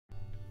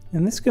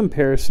In this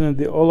comparison of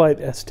the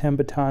Olight S10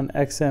 Baton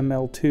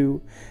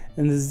XM-L2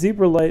 and the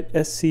Zebralight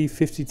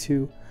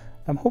SC52,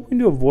 I'm hoping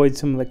to avoid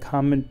some of the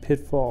common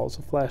pitfalls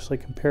of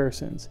flashlight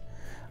comparisons.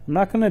 I'm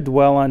not going to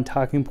dwell on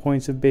talking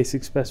points of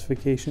basic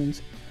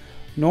specifications,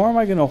 nor am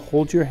I going to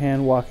hold your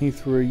hand walking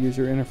through a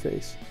user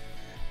interface.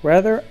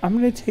 Rather, I'm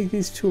going to take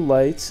these two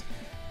lights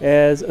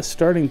as a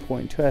starting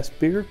point to ask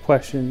bigger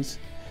questions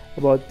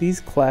about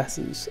these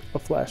classes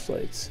of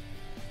flashlights,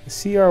 the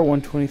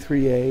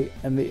CR123A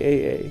and the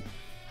AA,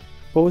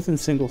 both in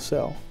single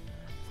cell,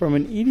 from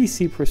an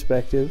EDC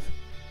perspective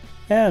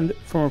and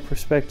from a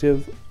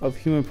perspective of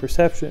human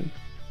perception.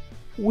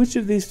 Which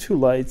of these two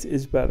lights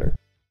is better?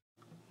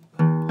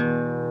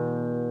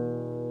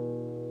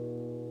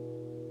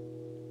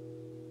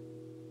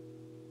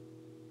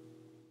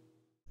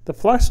 The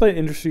flashlight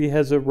industry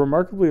has a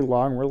remarkably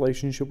long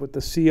relationship with the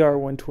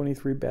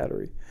CR123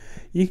 battery.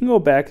 You can go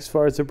back as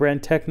far as the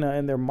brand Tecna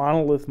and their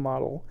monolith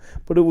model,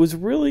 but it was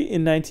really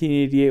in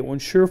 1988 when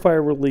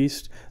Surefire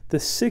released the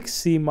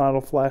 6C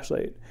model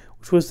flashlight,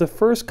 which was the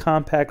first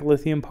compact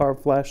lithium-powered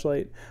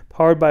flashlight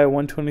powered by a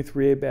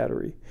 123A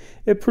battery.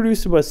 It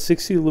produced about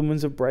 60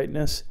 lumens of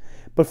brightness,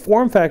 but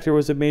form factor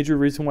was a major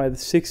reason why the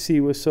 6C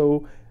was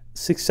so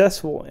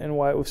successful and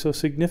why it was so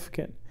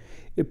significant.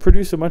 It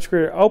produced a much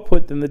greater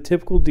output than the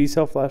typical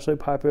D-cell flashlight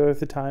popular at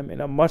the time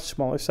in a much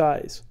smaller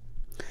size.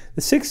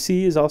 The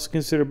 6C is also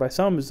considered by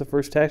some as the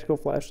first tactical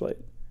flashlight.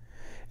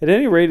 At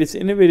any rate, its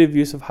innovative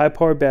use of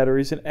high-powered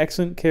batteries and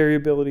excellent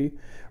carryability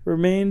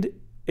remained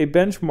a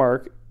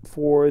benchmark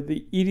for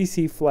the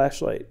EDC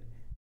flashlight.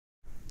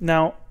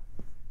 Now,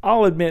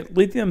 I'll admit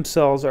lithium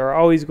cells are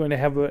always going to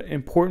have an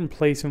important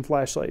place in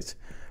flashlights.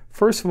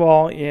 First of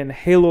all, in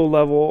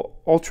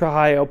halo-level,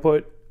 ultra-high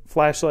output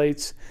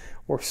flashlights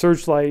or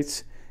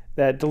searchlights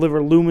that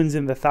deliver lumens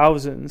in the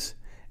thousands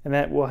and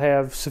that will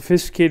have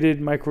sophisticated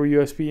micro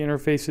USB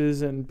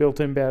interfaces and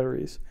built-in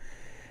batteries.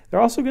 They're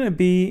also going to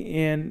be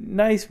in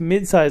nice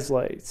mid-sized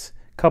lights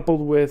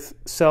coupled with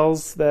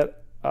cells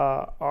that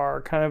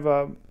are kind of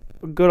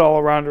a good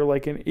all-arounder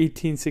like an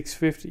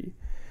 18650.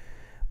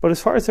 But as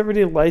far as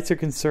everyday lights are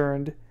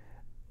concerned,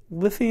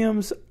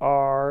 lithiums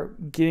are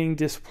getting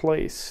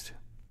displaced.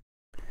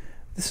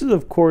 This is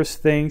of course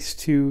thanks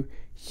to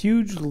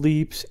huge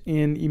leaps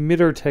in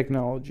emitter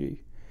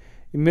technology.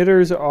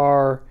 Emitters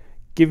are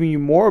giving you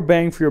more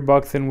bang for your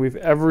buck than we've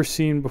ever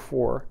seen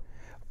before.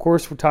 Of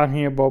course, we're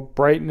talking about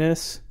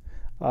brightness,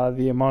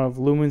 the amount of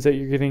lumens that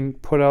you're getting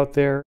put out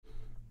there.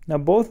 Now,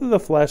 both of the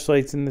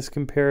flashlights in this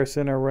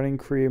comparison are running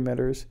Cree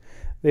emitters.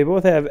 They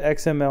both have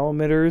XML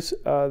emitters.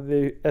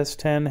 The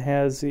S10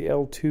 has the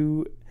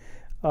L2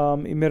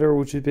 emitter,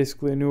 which is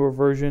basically a newer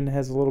version,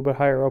 has a little bit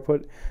higher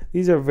output.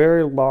 These are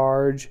very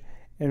large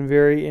and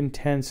very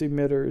intense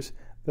emitters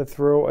that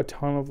throw a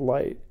ton of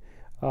light.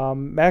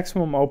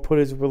 Maximum output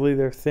is really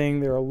their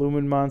thing. They're a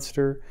lumen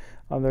monster.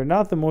 They're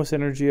not the most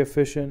energy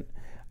efficient,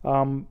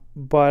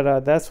 but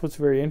that's what's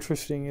very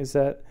interesting is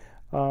that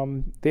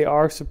they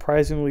are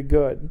surprisingly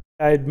good.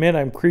 I admit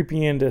I'm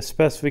creeping into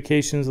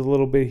specifications a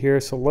little bit here,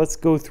 so let's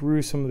go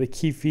through some of the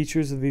key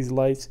features of these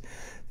lights.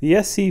 The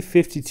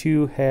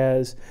SC52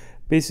 has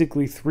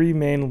basically three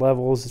main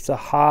levels. It's a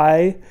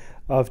high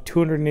of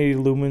 280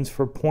 lumens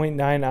for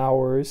 0.9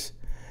 hours,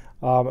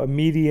 a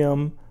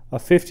medium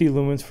of 50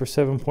 lumens for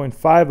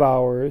 7.5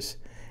 hours,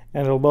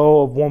 and a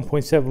low of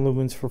 1.7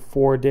 lumens for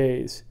 4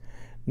 days.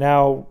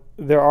 Now,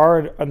 there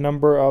are a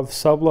number of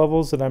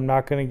sub-levels that I'm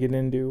not going to get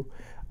into,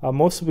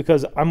 mostly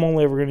because I'm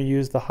only ever going to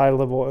use the high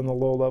level and the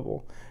low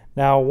level.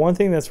 Now, one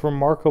thing that's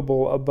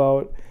remarkable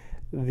about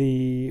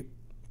the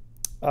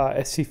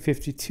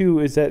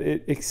SC52 is that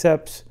it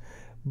accepts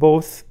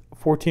both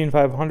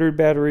 14500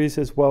 batteries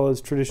as well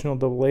as traditional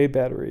AA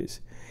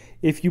batteries.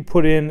 If you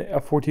put in a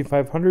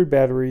 14500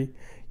 battery,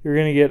 you're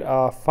going to get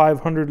a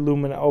 500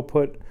 lumen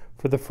output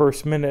for the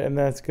first minute, and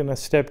that's going to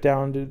step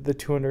down to the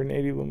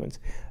 280 lumens.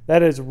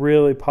 That is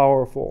really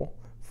powerful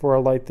for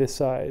a light this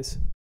size.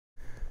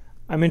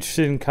 I'm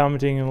interested in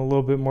commenting in a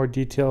little bit more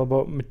detail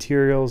about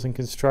materials and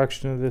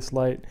construction of this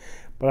light,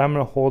 but I'm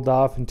going to hold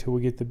off until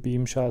we get the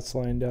beam shots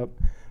lined up.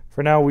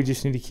 For now, we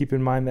just need to keep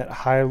in mind that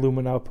high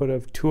lumen output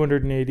of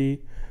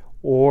 280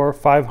 or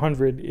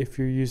 500 if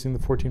you're using the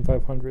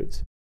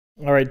 14500s.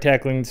 All right,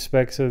 tackling the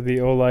specs of the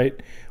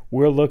Olight,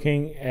 we're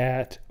looking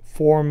at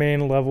four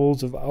main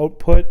levels of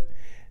output.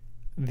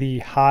 The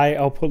high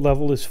output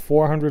level is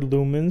 400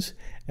 lumens,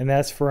 and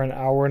that's for an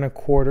hour and a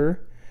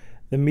quarter.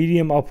 The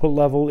medium output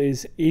level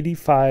is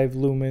 85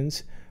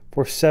 lumens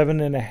for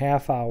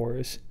 7.5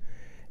 hours.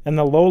 And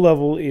the low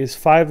level is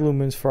 5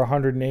 lumens for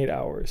 108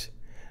 hours.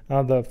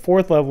 Now the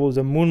fourth level is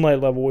a moonlight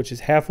level, which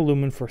is half a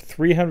lumen for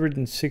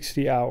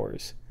 360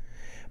 hours.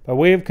 By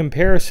way of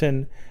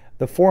comparison,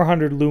 the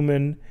 400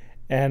 lumen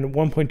and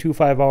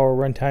 1.25 hour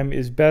runtime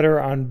is better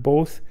on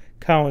both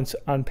counts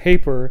on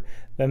paper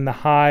than the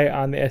high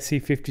on the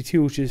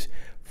SC52, which is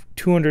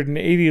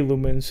 280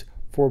 lumens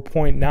for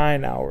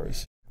 0.9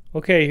 hours.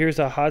 Okay, here's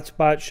a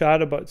hotspot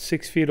shot about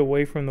 6 feet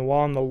away from the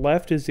wall. On the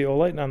left is the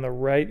Olight, and on the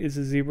right is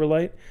the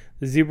Zebralight.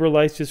 The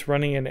Zebralight's just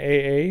running an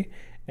AA,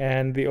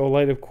 and the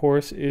Olight, of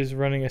course, is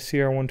running a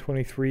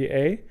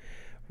CR123A.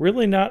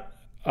 Really not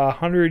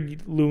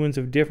 100 lumens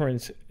of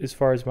difference as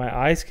far as my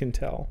eyes can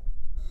tell.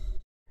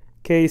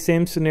 Okay,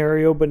 same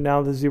scenario, but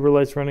now the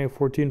Zebralight's running a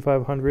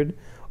 14500.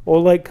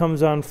 Olight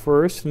comes on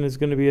first and is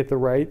going to be at the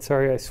right.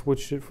 Sorry, I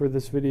switched it for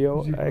this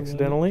video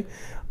accidentally.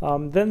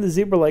 Then the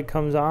Zebralight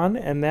comes on,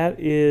 and that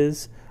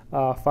is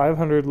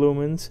 500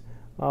 lumens.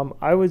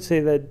 I would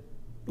say that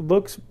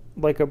looks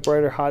like a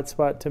brighter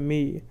hotspot to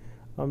me.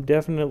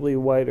 Definitely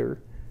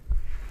whiter.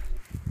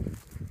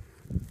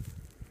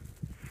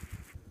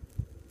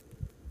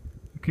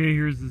 Okay,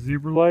 here's the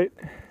Zebralight,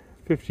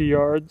 50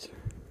 yards.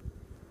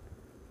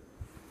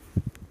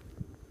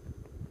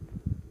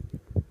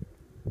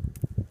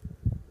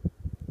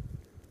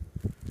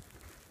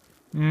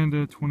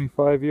 And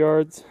 25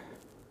 yards.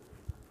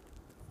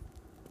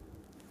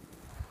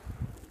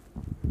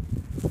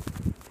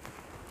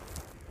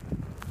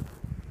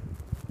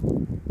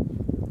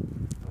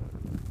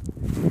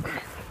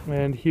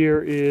 And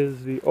here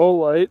is the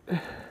Olight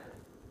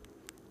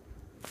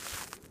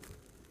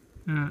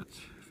at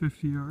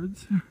 50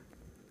 yards.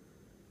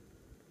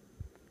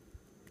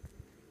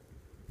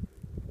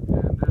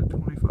 And at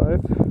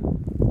 25.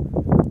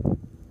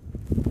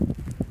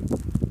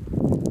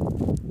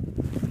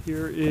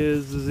 Here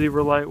is the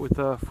Zebralight with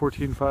a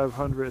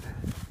 14500.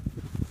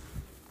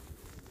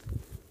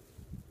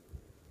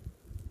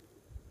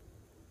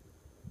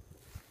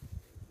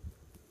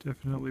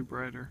 Definitely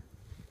brighter.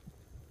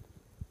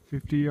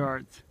 50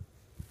 yards.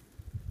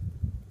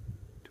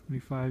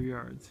 25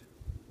 yards.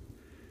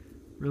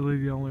 Really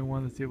the only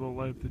one that's able to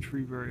light up the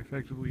tree very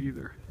effectively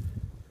either.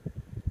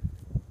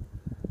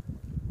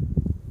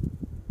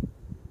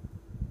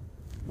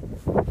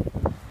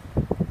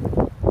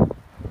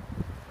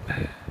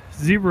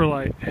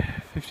 Zebralight,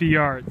 50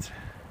 yards.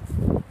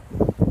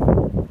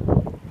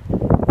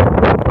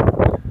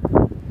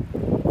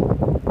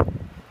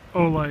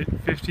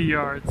 Olight, 50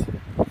 yards.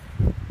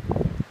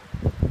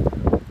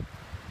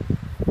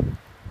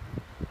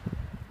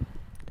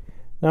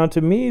 Now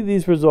to me,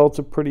 these results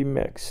are pretty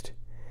mixed.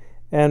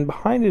 And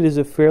behind it is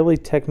a fairly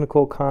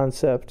technical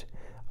concept,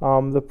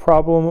 the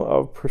problem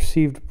of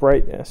perceived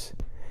brightness.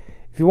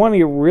 If you want to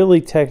get really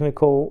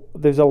technical,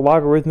 there's a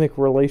logarithmic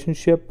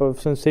relationship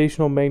of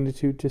sensational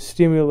magnitude to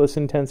stimulus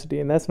intensity,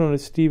 and that's known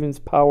as Stevens'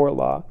 power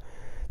law.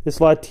 This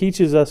law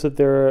teaches us that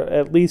there are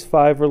at least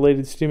 5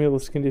 related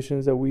stimulus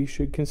conditions that we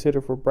should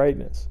consider for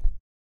brightness.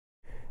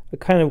 A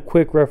kind of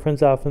quick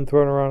reference often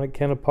thrown around at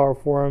Ken Power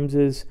forums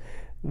is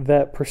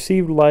that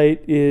perceived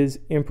light is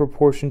in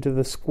proportion to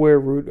the square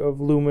root of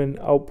lumen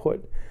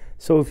output.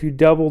 So if you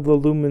double the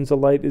lumens, a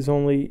light is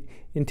only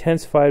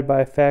intensified by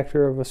a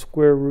factor of a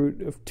square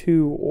root of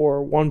 2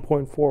 or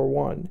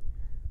 1.41.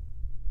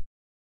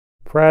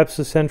 Perhaps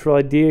the central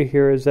idea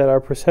here is that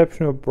our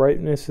perception of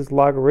brightness is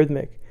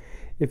logarithmic.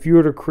 If you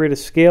were to create a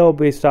scale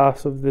based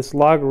off of this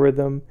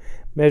logarithm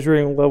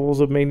measuring levels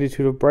of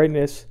magnitude of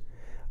brightness,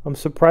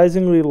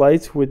 surprisingly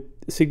lights with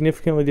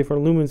significantly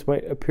different lumens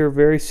might appear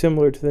very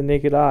similar to the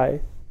naked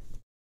eye.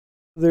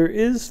 There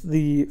is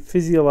the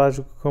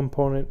physiological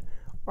component.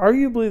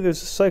 Arguably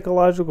there's a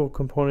psychological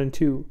component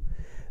too.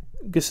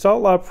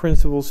 Gestalt law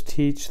principles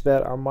teach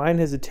that our mind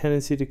has a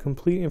tendency to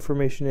complete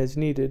information as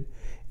needed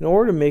in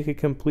order to make a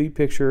complete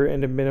picture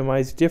and to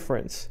minimize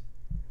difference.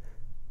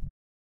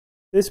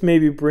 This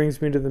maybe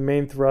brings me to the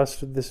main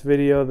thrust of this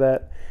video,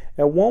 that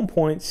at one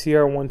point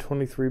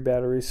CR123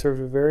 batteries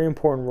served a very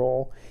important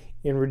role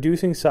in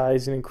reducing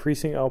size and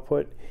increasing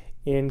output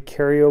in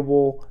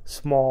carryable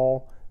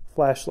small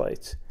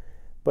flashlights.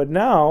 But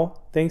now,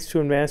 thanks to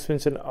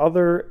advancements in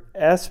other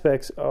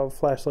aspects of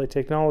flashlight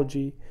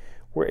technology,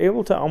 we're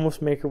able to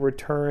almost make a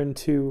return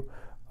to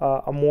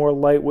a more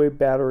lightweight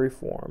battery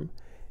form.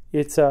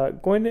 It's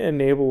going to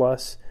enable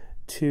us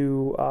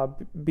to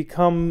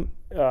become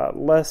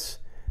less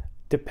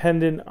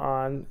dependent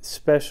on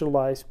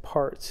specialized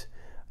parts.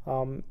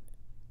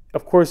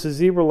 Of course, the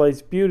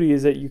Zebralight's beauty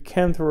is that you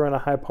can throw in a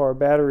high power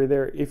battery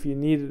there if you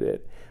needed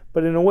it,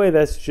 but in a way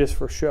that's just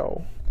for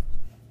show.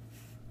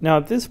 Now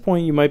at this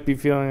point you might be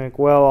feeling like,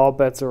 well, all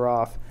bets are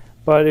off.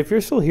 But if you're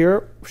still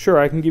here, sure,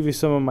 I can give you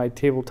some of my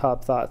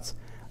tabletop thoughts.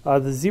 The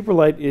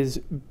Zebralight is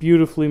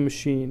beautifully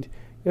machined.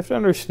 You have to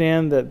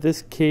understand that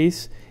this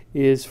case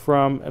is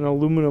from an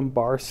aluminum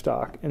bar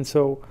stock, and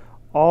so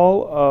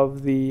all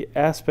of the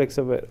aspects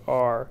of it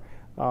are,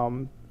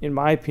 in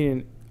my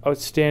opinion,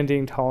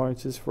 outstanding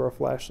tolerances for a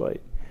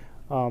flashlight.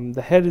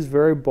 The head is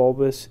very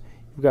bulbous.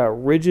 You've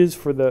got ridges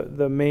for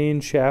the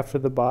main shaft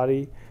of the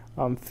body,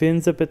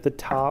 fins up at the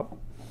top.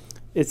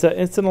 It's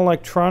an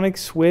electronic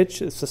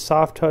switch. It's a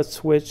soft touch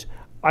switch.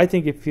 I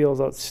think it feels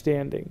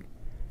outstanding.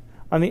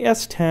 On the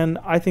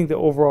S10, I think the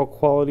overall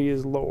quality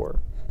is lower.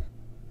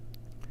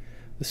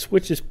 The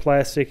switch is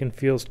plastic and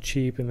feels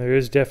cheap, and there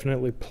is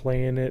definitely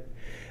play in it.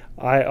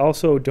 I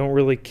also don't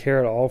really care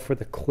at all for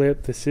the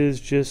clip. This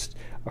is just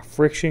a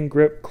friction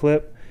grip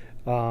clip,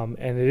 and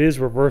it is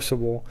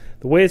reversible.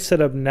 The way it's set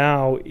up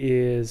now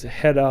is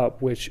head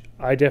up, which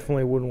I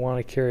definitely wouldn't want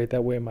to carry it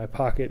that way in my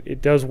pocket.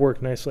 It does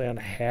work nicely on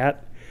a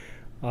hat,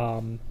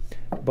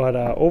 But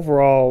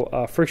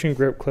overall, friction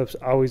grip clips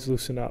always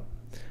loosen up.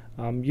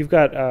 You've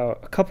got a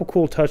couple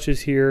cool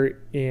touches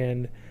here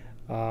in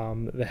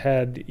the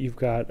head. You've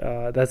got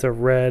that's a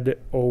red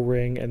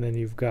O-ring, and then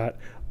you've got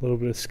a little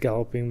bit of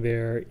scalloping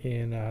there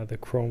in the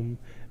chrome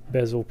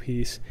bezel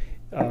piece.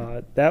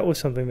 That was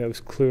something that was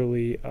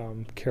clearly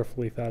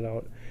carefully thought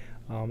out.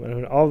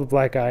 And all the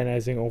black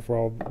ionizing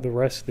overall, the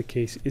rest of the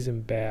case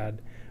isn't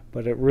bad,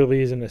 but it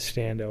really isn't a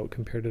standout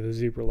compared to the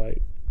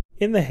Zebralight.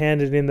 In the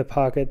hand and in the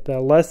pocket,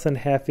 the less than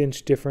 ½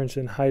 inch difference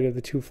in height of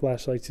the two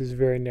flashlights is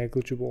very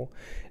negligible,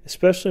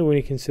 especially when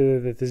you consider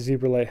that the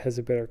Zebralight has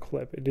a better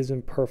clip. It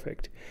isn't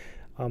perfect,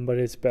 but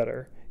it's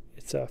better.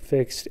 It's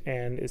fixed,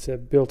 and it's a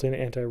built-in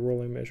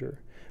anti-rolling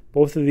measure.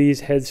 Both of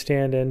these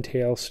headstand and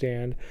tail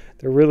stand,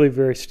 they're really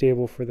very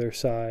stable for their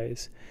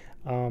size.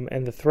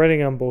 And the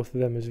threading on both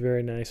of them is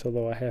very nice,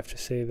 although I have to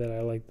say that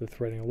I like the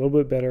threading a little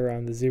bit better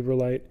on the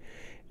Zebralight.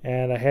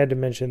 And I had to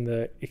mention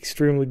the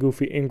extremely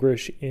goofy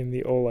English in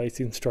the Olight's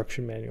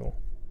instruction manual.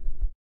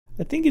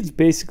 I think it's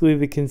basically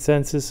the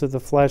consensus of the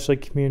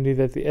flashlight community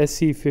that the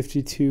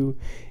SC52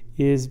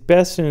 is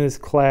best in its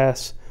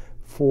class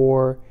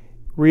for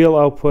real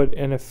output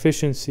and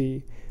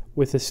efficiency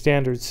with a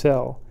standard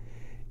cell.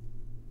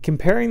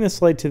 Comparing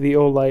this light to the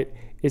Olight,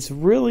 it's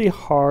really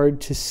hard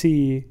to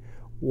see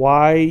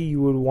why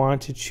you would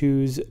want to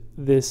choose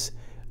this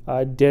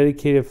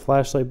dedicated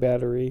flashlight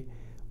battery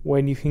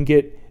when you can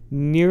get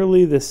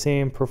nearly the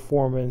same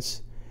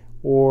performance,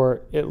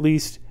 or at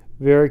least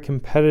very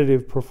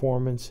competitive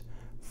performance,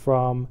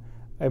 from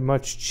a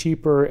much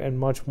cheaper and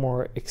much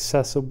more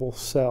accessible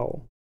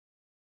cell.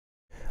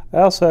 I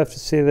also have to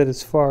say that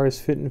as far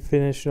as fit and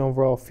finish and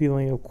overall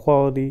feeling of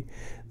quality,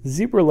 the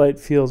Zebralight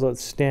feels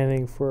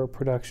outstanding for a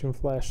production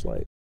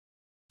flashlight.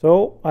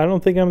 So I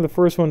don't think I'm the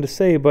first one to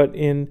say, but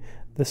in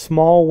the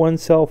small one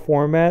cell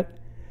format,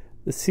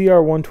 the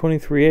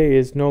CR123A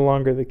is no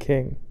longer the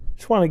king.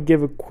 Just want to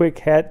give a quick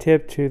hat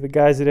tip to the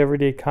guys at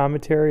Everyday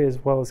Commentary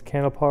as well as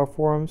Candle Power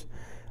Forums.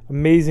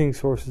 Amazing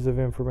sources of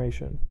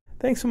information.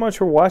 Thanks so much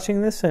for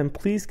watching this, and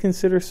please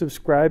consider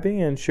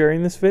subscribing and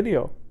sharing this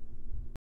video.